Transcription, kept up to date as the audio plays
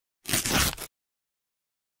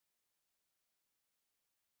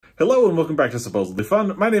Hello and welcome back to Supposedly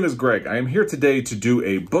Fun. My name is Greg. I am here today to do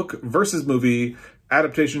a book versus movie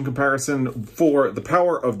adaptation comparison for The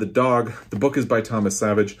Power of the Dog. The book is by Thomas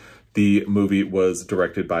Savage. The movie was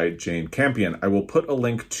directed by Jane Campion. I will put a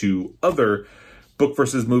link to other book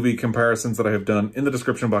versus movie comparisons that I have done in the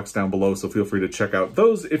description box down below, so feel free to check out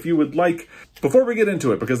those if you would like. Before we get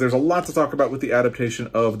into it, because there's a lot to talk about with the adaptation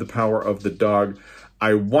of The Power of the Dog,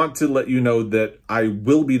 I want to let you know that I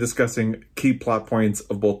will be discussing key plot points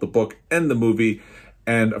of both the book and the movie,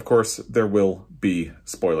 and of course there will be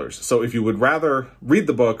spoilers. So if you would rather read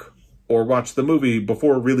the book or watch the movie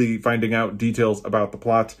before really finding out details about the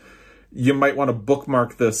plot, you might want to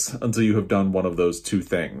bookmark this until you have done one of those two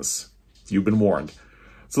things. You've been warned.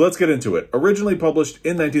 So let's get into it. Originally published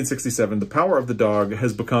in 1967, The Power of the Dog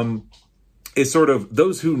has become a sort of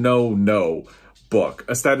those who know book,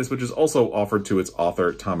 a status which is also offered to its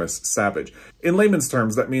author, Thomas Savage. In layman's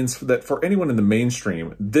terms, that means that for anyone in the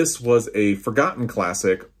mainstream, this was a forgotten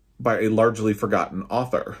classic by a largely forgotten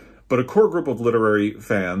author. But a core group of literary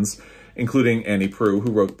fans, including Annie Proulx,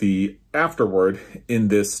 who wrote the afterword in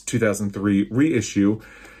this 2003 reissue,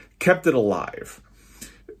 kept it alive.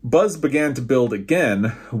 Buzz began to build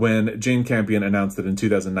again when Jane Campion announced that in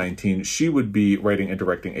 2019 she would be writing and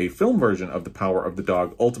directing a film version of The Power of the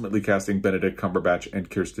Dog, ultimately casting Benedict Cumberbatch and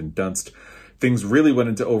Kirsten Dunst. Things really went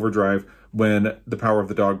into overdrive when The Power of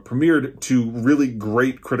the Dog premiered to really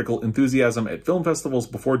great critical enthusiasm at film festivals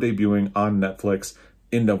before debuting on Netflix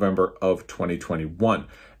in November of 2021.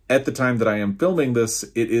 At the time that I am filming this,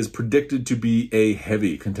 it is predicted to be a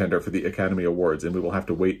heavy contender for the Academy Awards, and we will have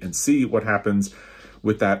to wait and see what happens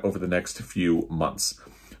with that over the next few months.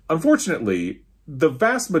 Unfortunately, the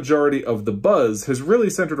vast majority of the buzz has really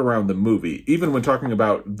centered around the movie. Even when talking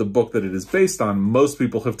about the book that it is based on, most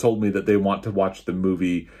people have told me that they want to watch the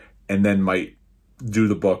movie and then might do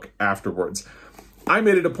the book afterwards. I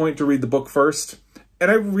made it a point to read the book first, and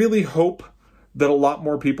I really hope that a lot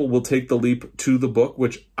more people will take the leap to the book,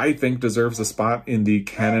 which I think deserves a spot in the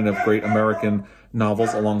canon of great American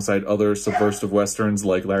novels alongside other subversive westerns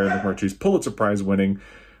like Larry McMurtry's Pulitzer Prize-winning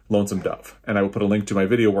Lonesome Dove. And I will put a link to my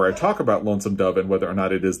video where I talk about Lonesome Dove and whether or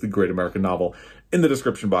not it is the great American novel in the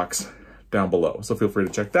description box down below. So feel free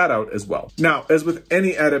to check that out as well. Now, as with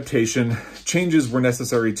any adaptation, changes were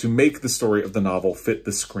necessary to make the story of the novel fit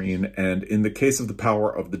the screen. And in the case of The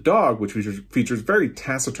Power of the Dog, which features very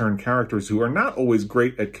taciturn characters who are not always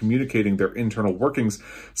great at communicating their internal workings,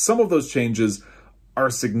 some of those changes are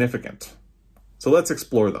significant. So let's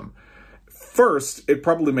explore them. First, it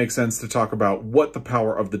probably makes sense to talk about what The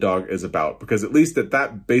Power of the Dog is about, because at least at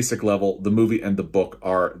that basic level, the movie and the book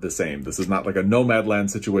are the same. This is not like a Nomadland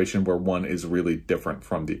situation where one is really different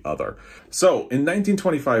from the other. So, in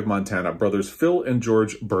 1925 Montana, brothers Phil and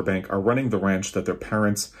George Burbank are running the ranch that their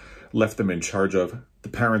parents left them in charge of. The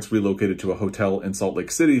parents relocated to a hotel in Salt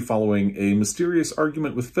Lake City following a mysterious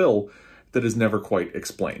argument with Phil that is never quite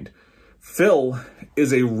explained. Phil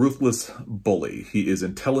is a ruthless bully. He is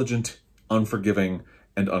intelligent, unforgiving,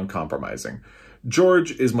 and uncompromising.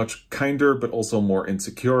 George is much kinder, but also more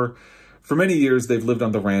insecure. For many years, they've lived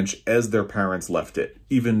on the ranch as their parents left it,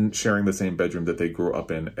 even sharing the same bedroom that they grew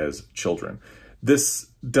up in as children.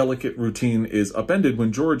 This delicate routine is upended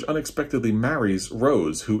when George unexpectedly marries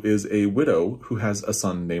Rose, who is a widow who has a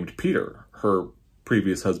son named Peter. Her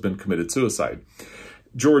previous husband committed suicide.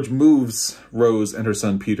 George moves Rose and her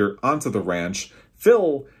son Peter onto the ranch.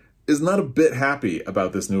 Phil is not a bit happy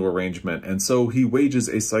about this new arrangement, and so he wages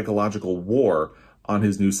a psychological war on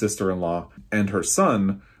his new sister-in-law and her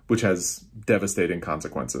son, which has devastating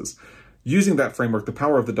consequences. Using that framework, The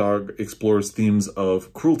Power of the Dog explores themes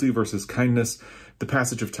of cruelty versus kindness, the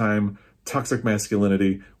passage of time, toxic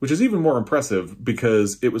masculinity, which is even more impressive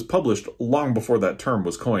because it was published long before that term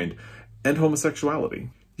was coined, and homosexuality.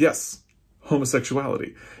 Yes,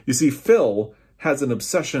 homosexuality. You see, Phil has an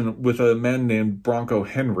obsession with a man named Bronco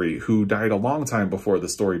Henry, who died a long time before the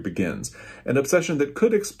story begins. An obsession that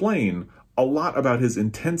could explain a lot about his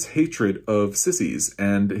intense hatred of sissies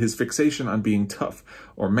and his fixation on being tough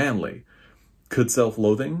or manly. Could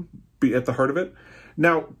self-loathing be at the heart of it?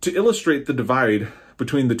 Now, to illustrate the divide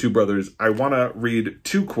between the two brothers, I want to read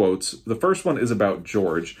two quotes. The first one is about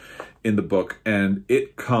George in the book, and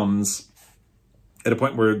it comes at a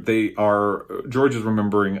point where George is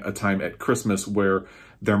remembering a time at Christmas where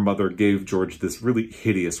their mother gave George this really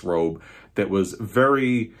hideous robe that was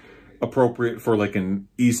very appropriate for like an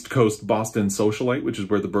East Coast Boston socialite, which is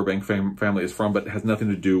where the Burbank family is from, but has nothing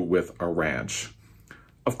to do with a ranch.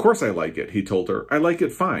 "Of course I like it," he told her. "I like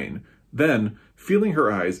it fine." Then, feeling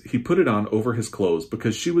her eyes, he put it on over his clothes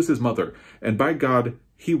because she was his mother, and by God,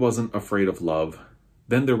 he wasn't afraid of love.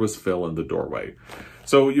 Then there was Phil in the doorway.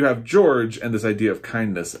 So you have George and this idea of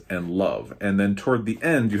kindness and love. And then toward the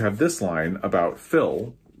end, you have this line about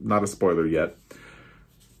Phil, not a spoiler yet,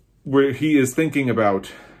 where he is thinking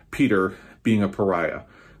about Peter being a pariah.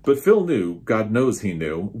 But Phil knew, God knows he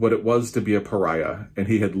knew, what it was to be a pariah, and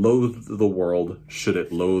he had loathed the world should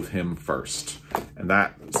it loathe him first. And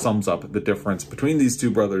that sums up the difference between these two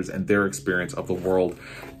brothers and their experience of the world,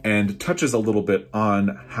 and touches a little bit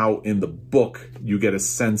on how in the book you get a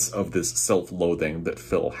sense of this self-loathing that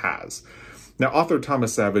Phil has. Now, author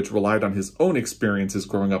Thomas Savage relied on his own experiences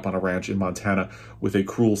growing up on a ranch in Montana with a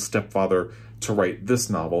cruel stepfather to write this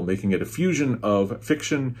novel, making it a fusion of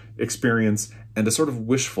fiction, experience, and a sort of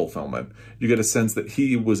wish fulfillment. You get a sense that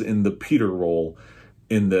he was in the Peter role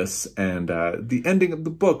in this, and the ending of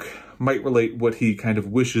the book might relate what he kind of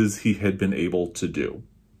wishes he had been able to do.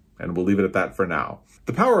 And we'll leave it at that for now.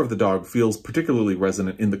 The Power of the Dog feels particularly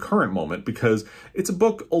resonant in the current moment because it's a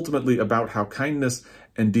book ultimately about how kindness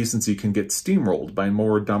and decency can get steamrolled by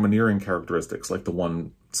more domineering characteristics like the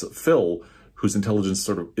one Phil, whose intelligence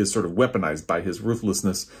is sort of weaponized by his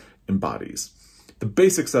ruthlessness, embodies. The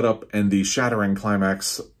basic setup and the shattering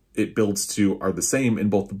climax it builds to are the same in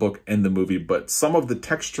both the book and the movie, but some of the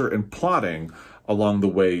texture and plotting along the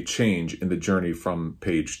way change in the journey from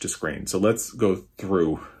page to screen. So let's go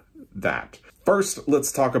through that. First,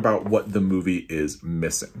 let's talk about what the movie is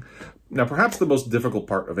missing. Now, perhaps the most difficult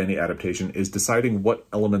part of any adaptation is deciding what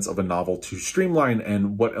elements of a novel to streamline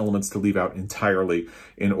and what elements to leave out entirely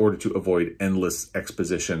in order to avoid endless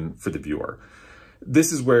exposition for the viewer.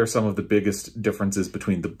 This is where some of the biggest differences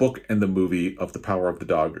between the book and the movie of The Power of the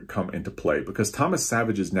Dog come into play, because Thomas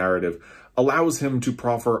Savage's narrative allows him to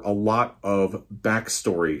proffer a lot of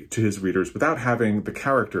backstory to his readers without having the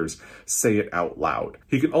characters say it out loud.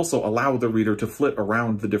 He can also allow the reader to flit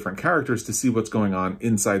around the different characters to see what's going on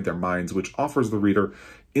inside their minds, which offers the reader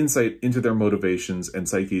insight into their motivations and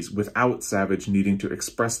psyches without Savage needing to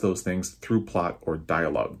express those things through plot or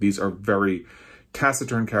dialogue. These are very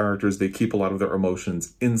taciturn characters. They keep a lot of their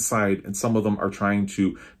emotions inside, and some of them are trying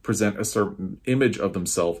to present a certain image of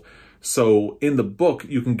themselves. So in the book,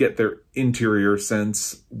 you can get their interior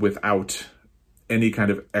sense without any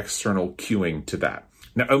kind of external cueing to that.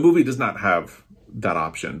 Now, a movie does not have that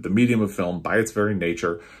option. The medium of film, by its very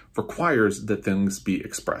nature, requires that things be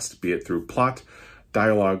expressed, be it through plot,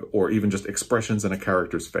 dialogue, or even just expressions in a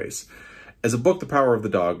character's face. As a book, The Power of the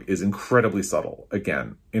Dog is incredibly subtle.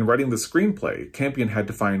 Again, in writing the screenplay, Campion had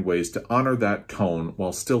to find ways to honor that tone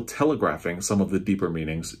while still telegraphing some of the deeper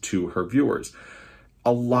meanings to her viewers.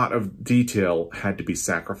 A lot of detail had to be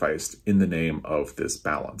sacrificed in the name of this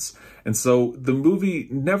balance. And so the movie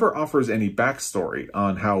never offers any backstory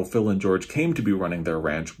on how Phil and George came to be running their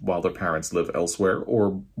ranch while their parents live elsewhere,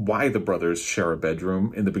 or why the brothers share a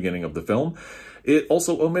bedroom in the beginning of the film. It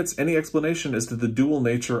also omits any explanation as to the dual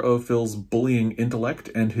nature of Phil's bullying intellect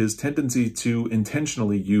and his tendency to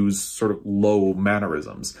intentionally use sort of low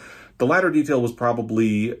mannerisms. The latter detail was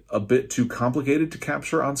probably a bit too complicated to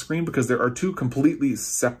capture on screen because there are two completely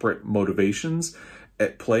separate motivations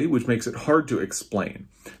at play, which makes it hard to explain.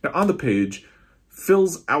 Now, on the page,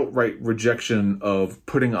 Phil's outright rejection of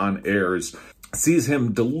putting on airs sees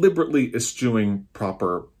him deliberately eschewing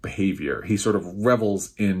proper behavior. He sort of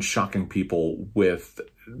revels in shocking people with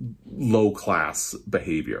low-class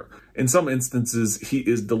behavior. In some instances, he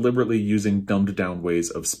is deliberately using dumbed-down ways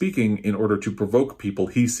of speaking in order to provoke people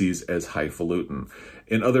he sees as highfalutin.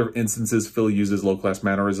 In other instances, Phil uses low-class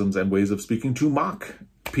mannerisms and ways of speaking to mock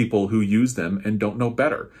people who use them and don't know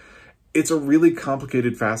better. It's a really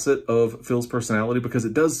complicated facet of Phil's personality because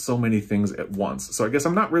it does so many things at once. So I guess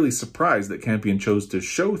I'm not really surprised that Campion chose to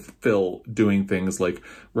show Phil doing things like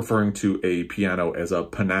referring to a piano as a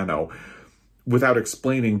panano without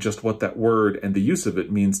explaining just what that word and the use of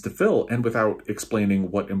it means to Phil, and without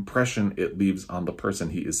explaining what impression it leaves on the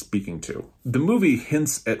person he is speaking to. The movie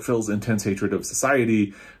hints at Phil's intense hatred of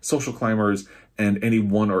society, social climbers, and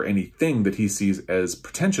anyone or anything that he sees as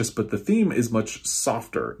pretentious, but the theme is much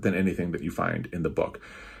softer than anything that you find in the book.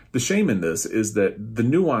 The shame in this is that the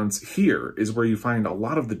nuance here is where you find a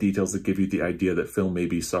lot of the details that give you the idea that Phil may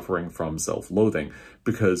be suffering from self-loathing,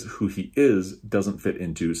 because who he is doesn't fit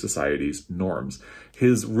into society's norms.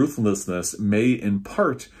 His ruthlessness may, in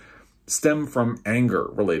part, stem from anger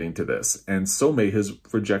relating to this, and so may his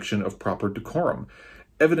rejection of proper decorum.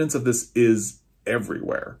 Evidence of this is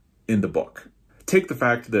everywhere in the book. Take the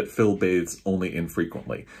fact that Phil bathes only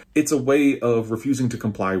infrequently. It's a way of refusing to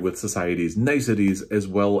comply with society's niceties, as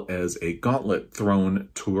well as a gauntlet thrown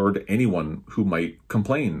toward anyone who might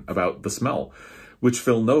complain about the smell, which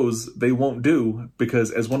Phil knows they won't do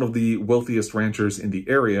because as one of the wealthiest ranchers in the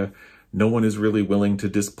area, no one is really willing to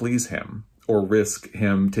displease him, or risk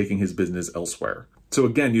him taking his business elsewhere. So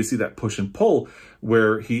again, you see that push and pull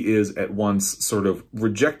where he is at once sort of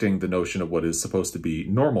rejecting the notion of what is supposed to be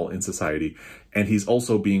normal in society, and he's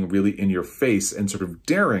also being really in your face and sort of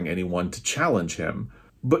daring anyone to challenge him.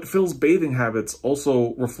 But Phil's bathing habits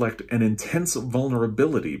also reflect an intense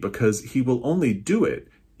vulnerability because he will only do it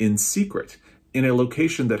in secret, in a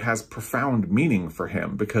location that has profound meaning for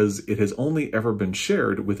him because it has only ever been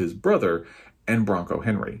shared with his brother and Bronco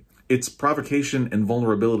Henry. It's provocation and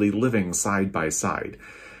vulnerability living side by side.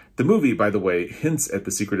 The movie, by the way, hints at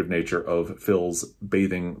the secretive nature of Phil's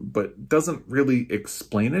bathing, but doesn't really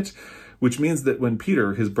explain it, which means that when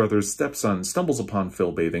Peter, his brother's stepson, stumbles upon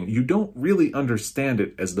Phil bathing, you don't really understand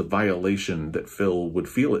it as the violation that Phil would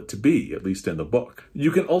feel it to be, at least in the book.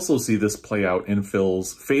 You can also see this play out in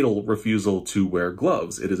Phil's fatal refusal to wear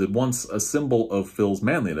gloves. It is at once a symbol of Phil's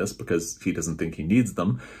manliness, because he doesn't think he needs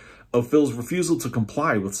them, of Phil's refusal to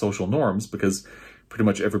comply with social norms, because pretty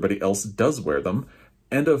much everybody else does wear them,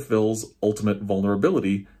 and of Phil's ultimate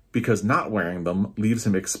vulnerability, because not wearing them leaves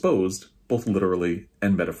him exposed, both literally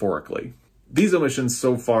and metaphorically. These omissions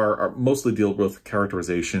so far are mostly deal with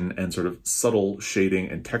characterization and sort of subtle shading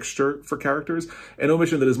and texture for characters. An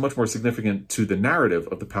omission that is much more significant to the narrative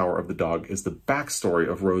of The Power of the Dog is the backstory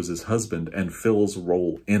of Rose's husband and Phil's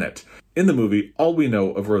role in it. In the movie, all we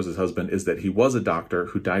know of Rose's husband is that he was a doctor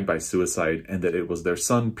who died by suicide and that it was their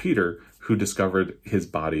son, Peter, who discovered his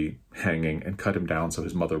body hanging and cut him down so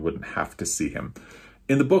his mother wouldn't have to see him.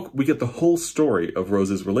 In the book, we get the whole story of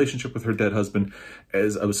Rose's relationship with her dead husband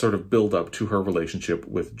as a sort of build-up to her relationship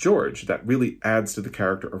with George. That really adds to the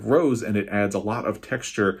character of Rose, and it adds a lot of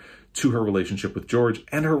texture to her relationship with George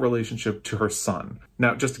and her relationship to her son.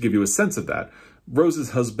 Now, just to give you a sense of that,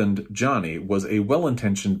 Rose's husband, Johnny, was a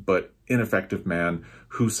well-intentioned but ineffective man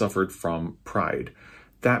who suffered from pride.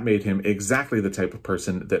 That made him exactly the type of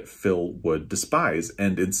person that Phil would despise,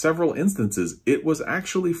 and in several instances, it was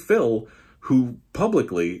actually Phil who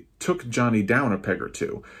publicly took Johnny down a peg or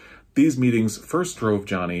two. These meetings first drove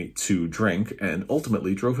Johnny to drink and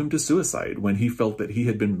ultimately drove him to suicide when he felt that he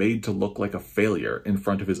had been made to look like a failure in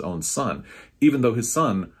front of his own son. Even though his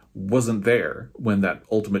son wasn't there when that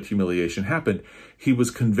ultimate humiliation happened, he was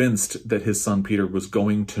convinced that his son Peter was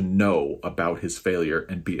going to know about his failure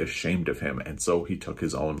and be ashamed of him, and so he took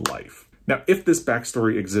his own life. Now, if this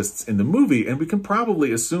backstory exists in the movie, and we can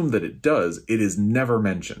probably assume that it does, it is never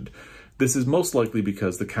mentioned. This is most likely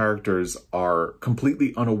because the characters are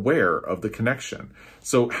completely unaware of the connection.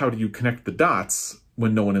 So how do you connect the dots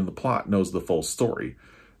when no one in the plot knows the full story?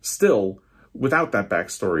 Still, without that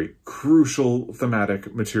backstory, crucial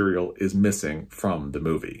thematic material is missing from the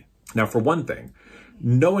movie. Now, for one thing,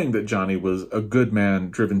 knowing that Johnny was a good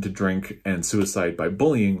man driven to drink and suicide by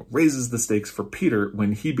bullying raises the stakes for Peter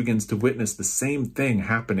when he begins to witness the same thing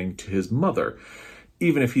happening to his mother,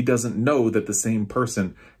 even if he doesn't know that the same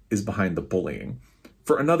person is behind the bullying.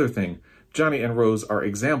 For another thing, Johnny and Rose are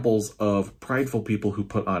examples of prideful people who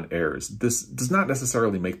put on airs. This does not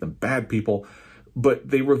necessarily make them bad people, but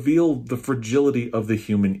they reveal the fragility of the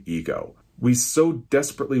human ego. We so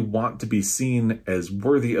desperately want to be seen as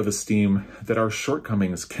worthy of esteem that our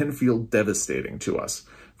shortcomings can feel devastating to us.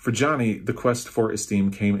 For Johnny, the quest for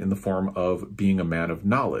esteem came in the form of being a man of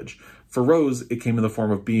knowledge. For Rose, it came in the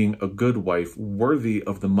form of being a good wife worthy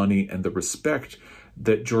of the money and the respect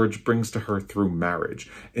that George brings to her through marriage.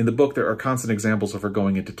 In the book, there are constant examples of her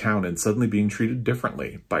going into town and suddenly being treated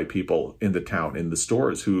differently by people in the town, in the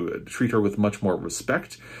stores, who treat her with much more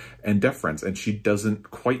respect and deference, and she doesn't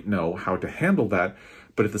quite know how to handle that,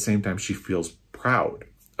 but at the same time, she feels proud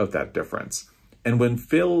of that difference. And when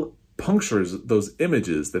Phil punctures those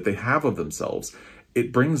images that they have of themselves,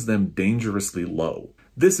 it brings them dangerously low.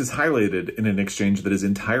 This is highlighted in an exchange that is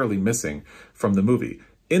entirely missing from the movie.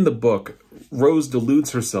 In the book, Rose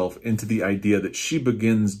deludes herself into the idea that she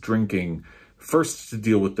begins drinking first to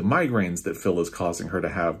deal with the migraines that Phil is causing her to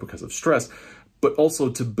have because of stress, but also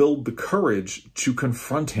to build the courage to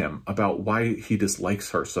confront him about why he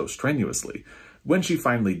dislikes her so strenuously. When she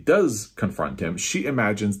finally does confront him, she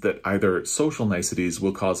imagines that either social niceties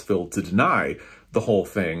will cause Phil to deny the whole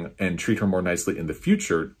thing and treat her more nicely in the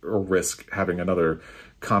future, or risk having another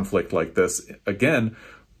conflict like this again,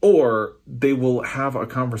 or they will have a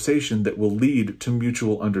conversation that will lead to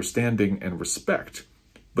mutual understanding and respect.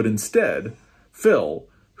 But instead, Phil,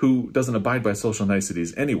 who doesn't abide by social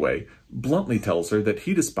niceties anyway, bluntly tells her that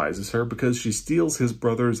he despises her because she steals his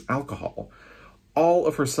brother's alcohol. All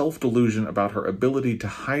of her self-delusion about her ability to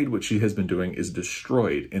hide what she has been doing is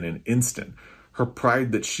destroyed in an instant. Her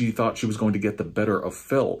pride that she thought she was going to get the better of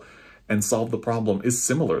Phil and solve the problem is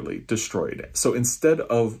similarly destroyed. So instead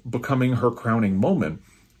of becoming her crowning moment,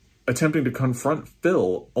 attempting to confront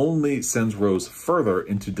Phil only sends Rose further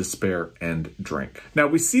into despair and drink. Now,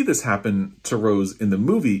 we see this happen to Rose in the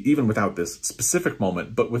movie, even without this specific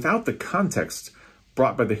moment, but without the context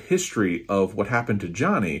brought by the history of what happened to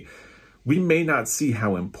Johnny, we may not see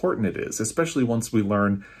how important it is, especially once we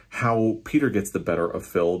learn how Peter gets the better of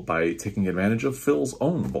Phil by taking advantage of Phil's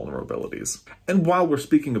own vulnerabilities. And while we're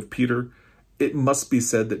speaking of Peter, it must be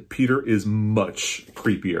said that Peter is much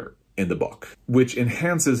creepier in the book, which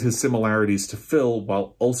enhances his similarities to Phil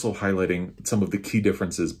while also highlighting some of the key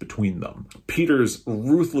differences between them. Peter's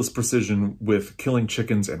ruthless precision with killing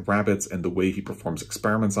chickens and rabbits and the way he performs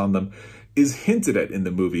experiments on them is hinted at in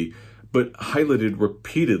the movie, but highlighted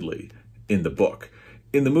repeatedly in the book.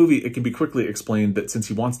 In the movie, it can be quickly explained that since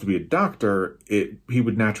he wants to be a doctor, he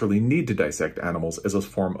would naturally need to dissect animals as a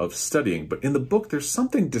form of studying. But in the book, there's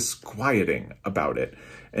something disquieting about it.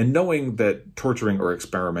 And knowing that torturing or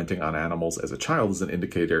experimenting on animals as a child is an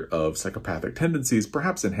indicator of psychopathic tendencies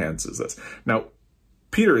perhaps enhances this. Now,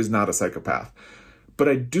 Peter is not a psychopath, but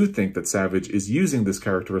I do think that Savage is using this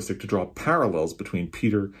characteristic to draw parallels between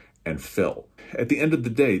Peter and Phil. At the end of the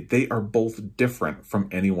day, they are both different from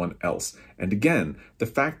anyone else. And again, the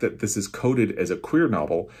fact that this is coded as a queer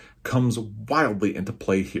novel comes wildly into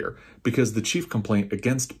play here, because the chief complaint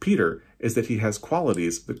against Peter is that he has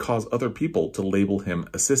qualities that cause other people to label him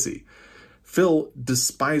a sissy. Phil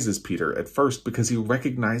despises Peter at first because he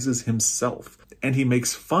recognizes himself, and he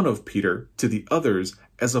makes fun of Peter to the others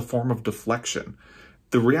as a form of deflection.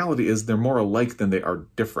 The reality is they're more alike than they are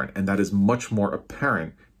different, and that is much more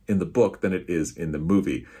apparent in the book than it is in the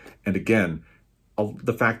movie. And again,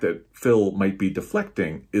 the fact that Phil might be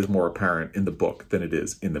deflecting is more apparent in the book than it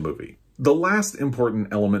is in the movie. The last important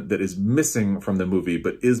element that is missing from the movie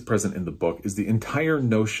but is present in the book is the entire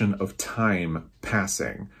notion of time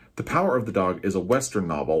passing. The Power of the Dog is a Western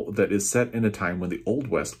novel that is set in a time when the Old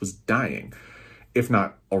West was dying, if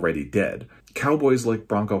not already dead. Cowboys like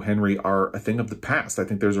Bronco Henry are a thing of the past. I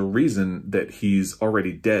think there's a reason that he's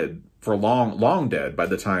already dead, for long dead by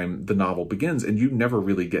the time the novel begins, and you never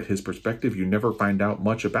really get his perspective. You never find out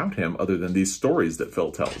much about him other than these stories that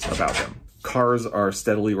Phil tells about him. Cars are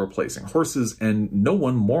steadily replacing horses, and no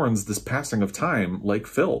one mourns this passing of time like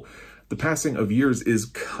Phil. The passing of years is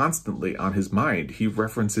constantly on his mind. He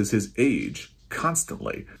references his age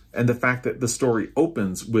constantly. And the fact that the story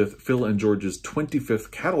opens with Phil and George's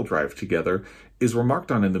 25th cattle drive together is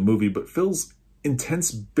remarked on in the movie, but Phil's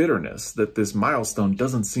intense bitterness that this milestone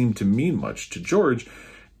doesn't seem to mean much to George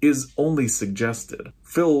is only suggested.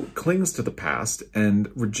 Phil clings to the past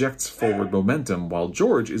and rejects forward momentum, while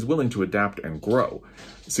George is willing to adapt and grow.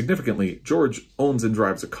 Significantly, George owns and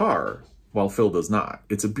drives a car, while Phil does not.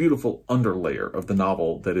 It's a beautiful underlayer of the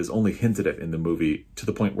novel that is only hinted at in the movie, to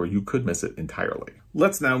the point where you could miss it entirely.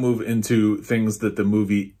 Let's now move into things that the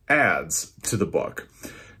movie adds to the book.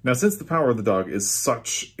 Now, since The Power of the Dog is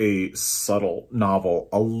such a subtle novel,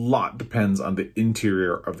 a lot depends on the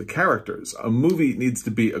interior of the characters. A movie needs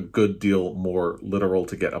to be a good deal more literal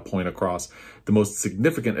to get a point across. The most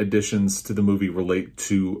significant additions to the movie relate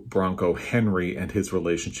to Bronco Henry and his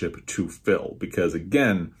relationship to Phil, because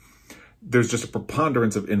again, there's just a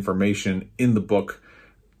preponderance of information in the book,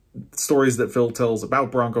 stories that Phil tells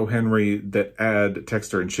about Bronco Henry that add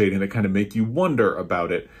texture and shading that kind of make you wonder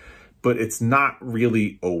about it, but it's not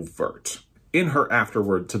really overt. In her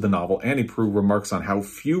afterword to the novel, Annie Proulx remarks on how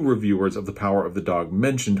few reviewers of The Power of the Dog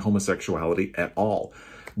mentioned homosexuality at all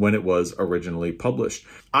when it was originally published.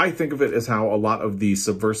 I think of it as how a lot of the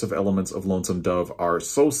subversive elements of Lonesome Dove are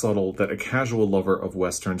so subtle that a casual lover of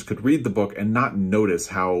Westerns could read the book and not notice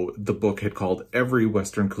how the book had called every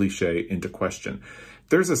Western cliche into question.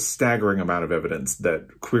 There's a staggering amount of evidence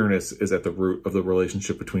that queerness is at the root of the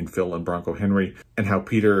relationship between Phil and Bronco Henry, and how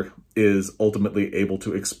Peter is ultimately able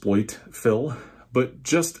to exploit Phil. But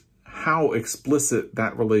just how explicit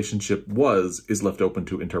that relationship was is left open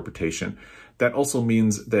to interpretation. That also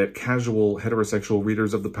means that casual heterosexual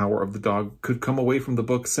readers of The Power of the Dog could come away from the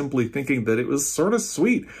book simply thinking that it was sort of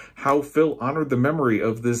sweet how Phil honored the memory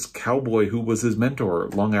of this cowboy who was his mentor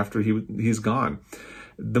long after he's gone.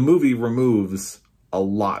 The movie removes a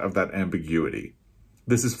lot of that ambiguity.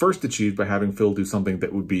 This is first achieved by having Phil do something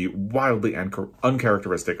that would be wildly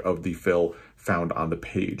uncharacteristic of the Phil found on the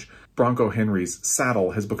page. Bronco Henry's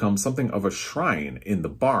saddle has become something of a shrine in the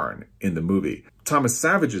barn in the movie. Thomas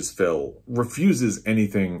Savage's Phil refuses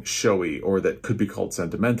anything showy or that could be called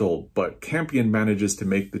sentimental, but Campion manages to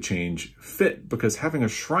make the change fit, because having a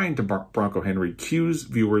shrine to Bronco Henry cues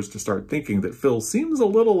viewers to start thinking that Phil seems a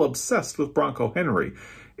little obsessed with Bronco Henry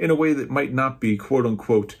in a way that might not be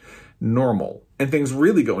quote-unquote normal. And things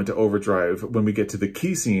really go into overdrive when we get to the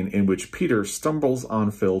key scene in which Peter stumbles on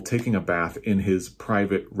Phil taking a bath in his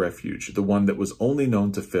private refuge, the one that was only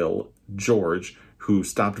known to Phil, George, who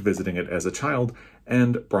stopped visiting it as a child,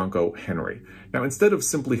 and Bronco Henry. Now, instead of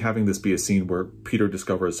simply having this be a scene where Peter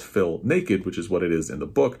discovers Phil naked, which is what it is in the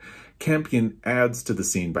book, Campion adds to the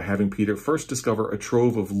scene by having Peter first discover a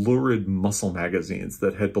trove of lurid muscle magazines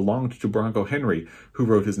that had belonged to Bronco Henry, who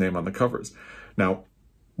wrote his name on the covers. Now,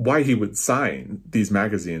 why he would sign these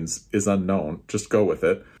magazines is unknown, just go with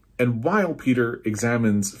it. And while Peter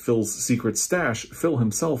examines Phil's secret stash, Phil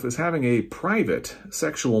himself is having a private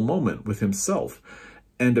sexual moment with himself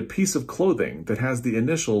and a piece of clothing that has the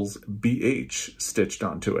initials BH stitched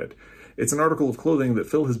onto it. It's an article of clothing that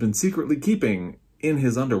Phil has been secretly keeping in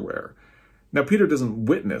his underwear. Now, Peter doesn't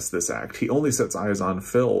witness this act. He only sets eyes on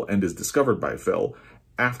Phil and is discovered by Phil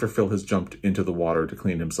after Phil has jumped into the water to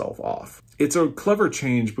clean himself off. It's a clever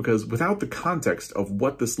change because without the context of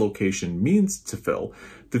what this location means to Phil,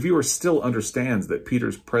 the viewer still understands that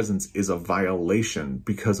Peter's presence is a violation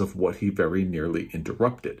because of what he very nearly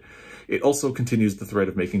interrupted. It also continues the thread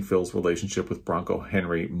of making Phil's relationship with Bronco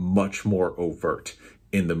Henry much more overt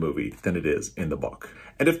in the movie than it is in the book.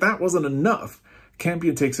 And if that wasn't enough,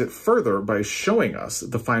 Campion takes it further by showing us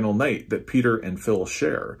the final night that Peter and Phil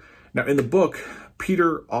share. Now, in the book,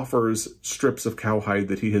 Peter offers strips of cowhide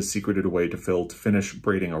that he has secreted away to Phil to finish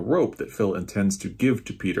braiding a rope that Phil intends to give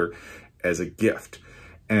to Peter as a gift.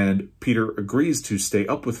 And Peter agrees to stay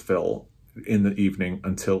up with Phil in the evening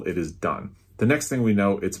until it is done. The next thing we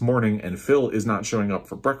know, it's morning and Phil is not showing up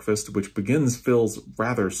for breakfast, which begins Phil's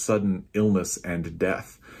rather sudden illness and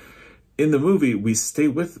death. In the movie, we stay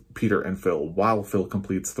with Peter and Phil while Phil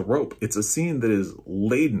completes the rope. It's a scene that is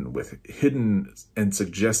laden with hidden and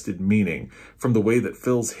suggested meaning, from the way that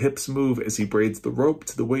Phil's hips move as he braids the rope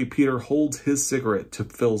to the way Peter holds his cigarette to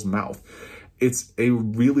Phil's mouth. It's a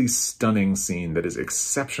really stunning scene that is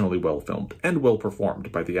exceptionally well filmed and well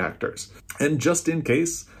performed by the actors. And just in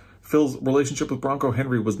case Phil's relationship with Bronco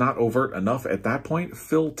Henry was not overt enough at that point,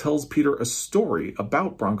 Phil tells Peter a story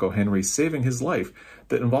about Bronco Henry saving his life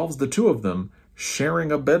that involves the two of them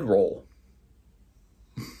sharing a bedroll.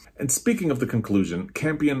 And speaking of the conclusion,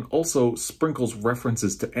 Campion also sprinkles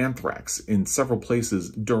references to anthrax in several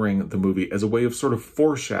places during the movie as a way of sort of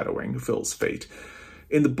foreshadowing Phil's fate.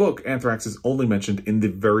 In the book, anthrax is only mentioned in the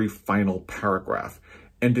very final paragraph,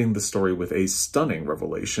 ending the story with a stunning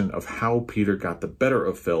revelation of how Peter got the better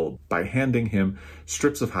of Phil by handing him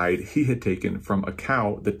strips of hide he had taken from a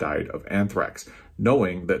cow that died of anthrax,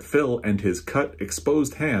 knowing that Phil and his cut,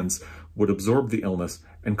 exposed hands would absorb the illness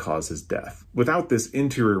and cause his death. Without this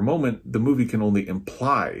interior moment, the movie can only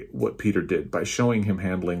imply what Peter did by showing him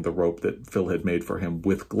handling the rope that Phil had made for him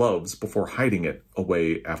with gloves before hiding it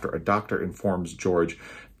away after a doctor informs George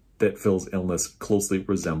that Phil's illness closely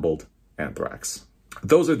resembled anthrax.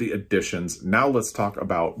 Those are the additions. Now let's talk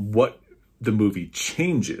about what the movie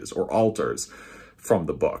changes or alters from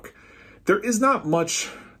the book. There is not much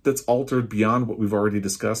that's altered beyond what we've already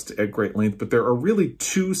discussed at great length, but there are really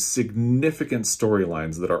two significant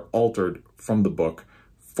storylines that are altered from the book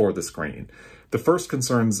for the screen. The first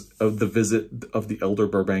concerns of the visit of the elder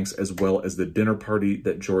Burbanks, as well as the dinner party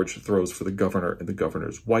that George throws for the governor and the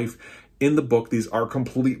governor's wife. In the book, these are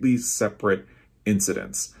completely separate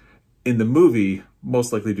incidents. In the movie,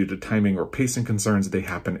 most likely due to timing or pacing concerns, they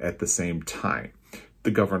happen at the same time. The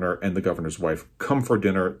governor and the governor's wife come for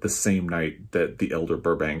dinner the same night that the elder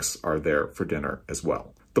Burbanks are there for dinner as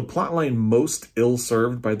well. The plotline most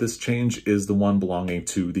ill-served by this change is the one belonging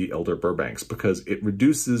to the elder Burbanks, because it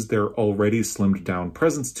reduces their already slimmed-down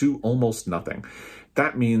presence to almost nothing.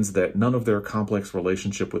 That means that none of their complex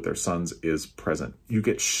relationship with their sons is present. You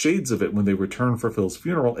get shades of it when they return for Phil's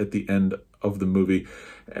funeral at the end of the movie,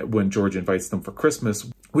 when George invites them for Christmas,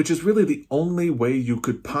 which is really the only way you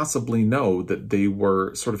could possibly know that they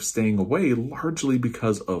were sort of staying away, largely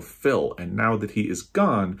because of Phil. And now that he is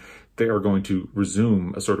gone, they are going to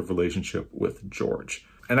resume a sort of relationship with George.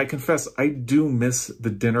 And I confess, I do miss the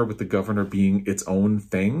dinner with the governor being its own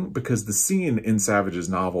thing, because the scene in Savage's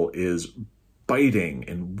novel is biting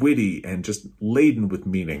and witty and just laden with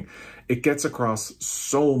meaning. It gets across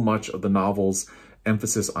so much of the novel's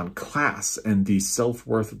emphasis on class and the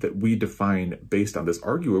self-worth that we define based on this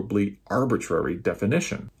arguably arbitrary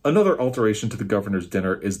definition. Another alteration to the governor's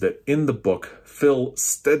dinner is that in the book, Phil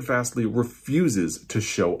steadfastly refuses to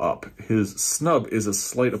show up. His snub is a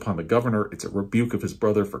slight upon the governor, it's a rebuke of his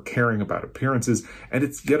brother for caring about appearances, and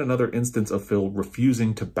it's yet another instance of Phil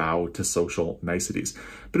refusing to bow to social niceties.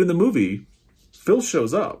 But in the movie, Phil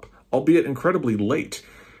shows up, albeit incredibly late.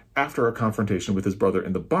 after a confrontation with his brother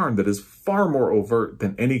in the barn that is far more overt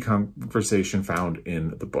than any conversation found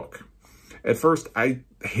in the book. At first, I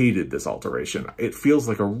hated this alteration. It feels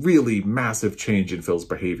like a really massive change in Phil's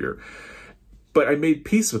behavior. But I made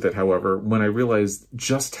peace with it, however, when I realized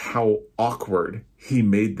just how awkward he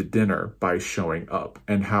made the dinner by showing up,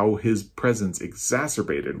 and how his presence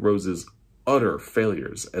exacerbated Rose's utter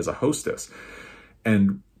failures as a hostess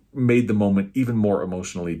and made the moment even more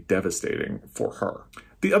emotionally devastating for her.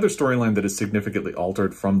 The other storyline that is significantly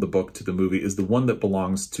altered from the book to the movie is the one that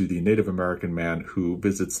belongs to the Native American man who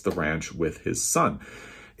visits the ranch with his son.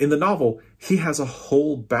 In the novel, he has a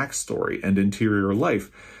whole backstory and interior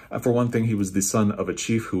life. For one thing, he was the son of a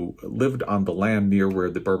chief who lived on the land near where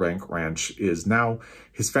the Burbank Ranch is now.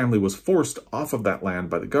 His family was forced off of that land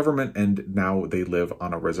by the government, and now they live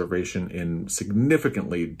on a reservation in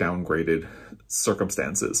significantly downgraded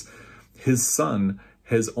circumstances. His son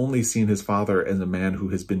has only seen his father as a man who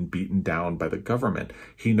has been beaten down by the government.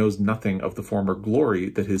 He knows nothing of the former glory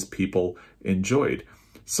that his people enjoyed.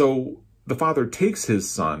 So the father takes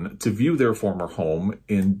his son to view their former home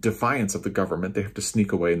in defiance of the government. They have to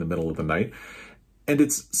sneak away in the middle of the night. And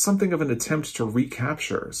it's something of an attempt to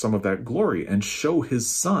recapture some of that glory and show his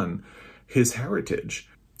son his heritage.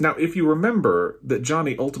 Now, if you remember that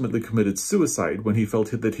Johnny ultimately committed suicide when he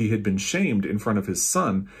felt that he had been shamed in front of his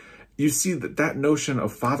son, you see that that notion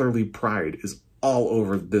of fatherly pride is all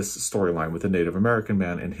over this storyline with the Native American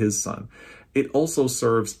man and his son. It also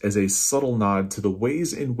serves as a subtle nod to the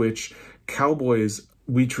ways in which cowboys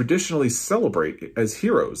we traditionally celebrate as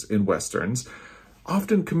heroes in Westerns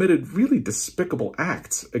often committed really despicable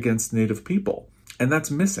acts against Native people. And that's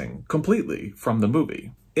missing completely from the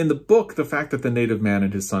movie. In the book, the fact that the Native man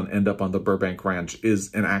and his son end up on the Burbank Ranch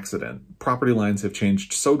is an accident. Property lines have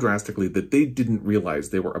changed so drastically that they didn't realize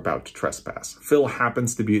they were about to trespass. Phil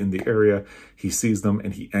happens to be in the area, he sees them,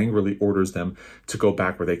 and he angrily orders them to go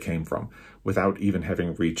back where they came from, without even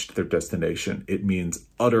having reached their destination. It means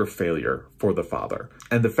utter failure for the father.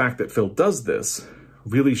 And the fact that Phil does this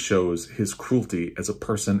really shows his cruelty as a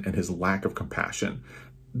person and his lack of compassion.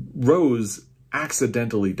 Rose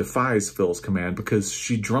accidentally defies Phil's command because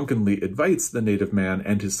she drunkenly invites the Native man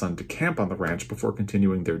and his son to camp on the ranch before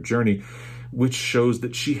continuing their journey, which shows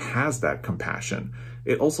that she has that compassion.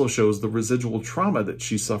 It also shows the residual trauma that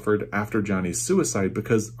she suffered after Johnny's suicide,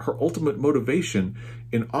 because her ultimate motivation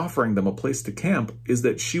in offering them a place to camp is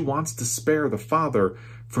that she wants to spare the father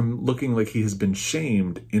from looking like he has been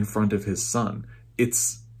shamed in front of his son.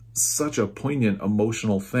 It's such a poignant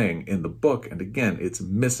emotional thing in the book, and again, it's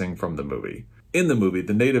missing from the movie. In the movie,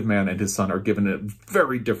 the Native man and his son are given a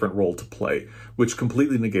very different role to play, which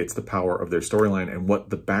completely negates the power of their storyline and what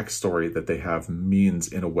the backstory that they have means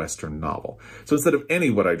in a Western novel. So instead of any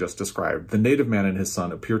what I just described, the Native man and his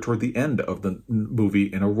son appear toward the end of the movie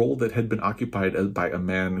in a role that had been occupied by a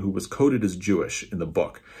man who was coded as Jewish in the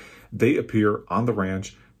book. They appear on the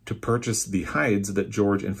ranch to purchase the hides that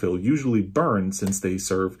George and Phil usually burn, since they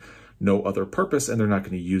serve no other purpose and they're not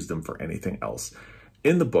going to use them for anything else.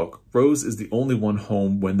 In the book, Rose is the only one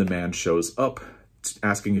home when the man shows up,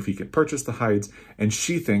 asking if he can purchase the hides, and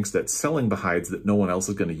she thinks that selling the hides that no one else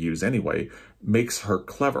is going to use anyway makes her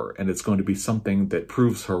clever, and it's going to be something that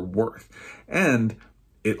proves her worth. And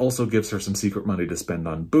it also gives her some secret money to spend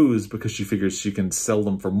on booze, because she figures she can sell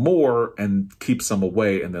them for more and keep some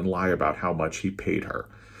away and then lie about how much he paid her.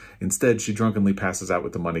 Instead, she drunkenly passes out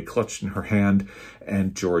with the money clutched in her hand,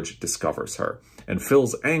 and George discovers her. And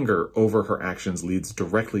Phil's anger over her actions leads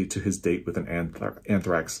directly to his date with an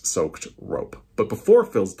anthrax-soaked rope. But before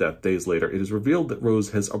Phil's death, days later, it is revealed that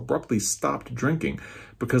Rose has abruptly stopped drinking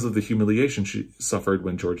because of the humiliation she suffered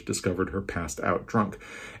when George discovered her passed out drunk.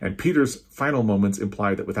 And Peter's final moments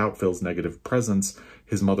imply that without Phil's negative presence,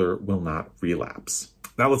 his mother will not relapse.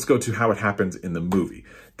 Now let's go to how it happens in the movie.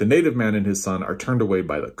 The Native man and his son are turned away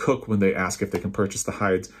by the cook when they ask if they can purchase the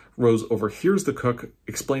hides. Rose overhears the cook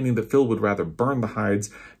explaining that Phil would rather burn the hides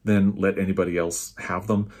than let anybody else have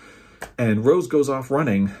them. And Rose goes off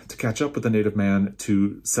running to catch up with the Native man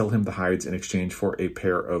to sell him the hides in exchange for a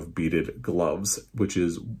pair of beaded gloves, which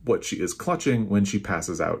is what she is clutching when she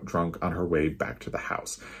passes out drunk on her way back to the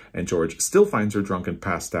house. And George still finds her drunk and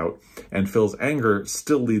passed out, and Phil's anger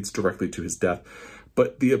still leads directly to his death.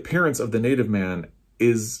 But the appearance of the Native man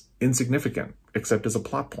is insignificant, except as a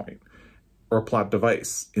plot point or a plot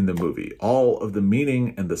device in the movie. All of the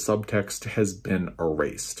meaning and the subtext has been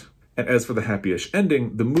erased. And as for the happy-ish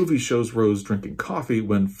ending, the movie shows Rose drinking coffee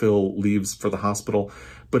when Phil leaves for the hospital,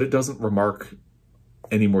 but it doesn't remark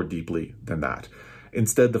any more deeply than that.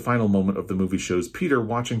 Instead, the final moment of the movie shows Peter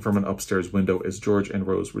watching from an upstairs window as George and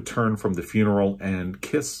Rose return from the funeral and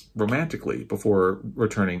kiss romantically before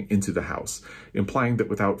returning into the house, implying that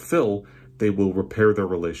without Phil, they will repair their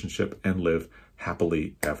relationship and live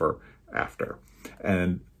happily ever after.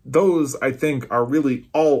 And those, I think, are really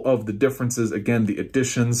all of the differences. Again, the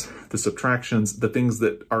additions, the subtractions, the things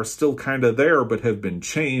that are still kind of there but have been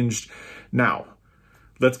changed. Now,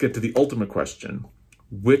 let's get to the ultimate question.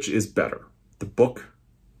 Which is better, the book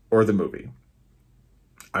or the movie?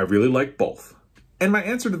 I really like both. And my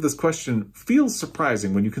answer to this question feels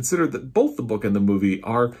surprising when you consider that both the book and the movie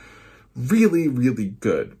are really, really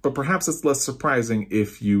good. But perhaps it's less surprising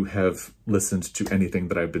if you have listened to anything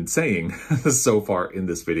that I've been saying so far in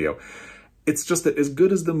this video. It's just that as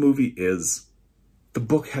good as the movie is, the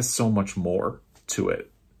book has so much more to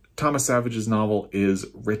it. Thomas Savage's novel is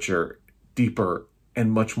richer, deeper,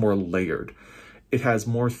 and much more layered. It has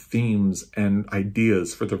more themes and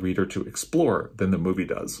ideas for the reader to explore than the movie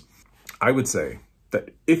does. I would say that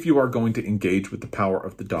if you are going to engage with the power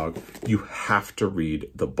of the dog, you have to read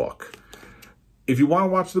the book. If you want to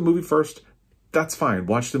watch the movie first, that's fine.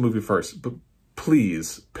 Watch the movie first, but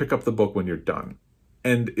please pick up the book when you're done.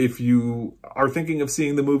 And if you are thinking of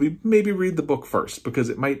seeing the movie, maybe read the book first because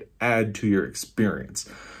it might add to your experience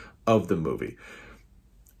of the movie.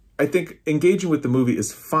 I think engaging with the movie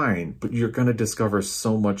is fine, but you're going to discover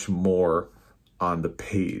so much more on the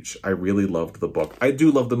page. I really loved the book. I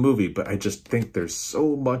do love the movie, but I just think there's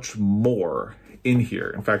so much more in here.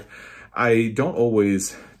 In fact, I don't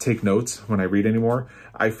always take notes when I read anymore.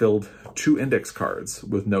 I filled 2 index cards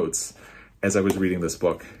with notes as I was reading this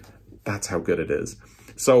book. That's how good it is.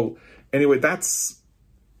 So anyway, that's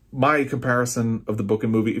my comparison of the book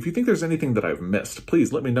and movie. If you think there's anything that I've missed,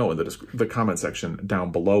 please let me know in the comment section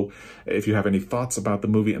down below. If you have any thoughts about the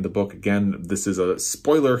movie and the book, again, this is a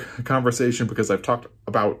spoiler conversation because I've talked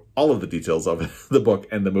about all of the details of the book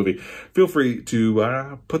and the movie. Feel free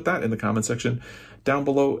to put that in the comment section down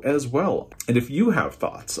below as well. And if you have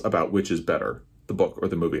thoughts about which is better, the book or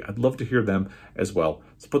the movie, I'd love to hear them as well.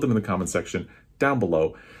 So put them in the comment section down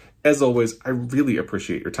below. As always, I really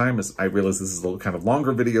appreciate your time. As I realize this is a kind of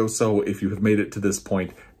longer video, so if you have made it to this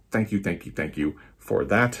point, thank you for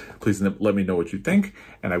that. Please let me know what you think,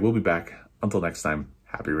 and I will be back. Until next time,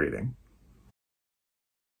 happy reading.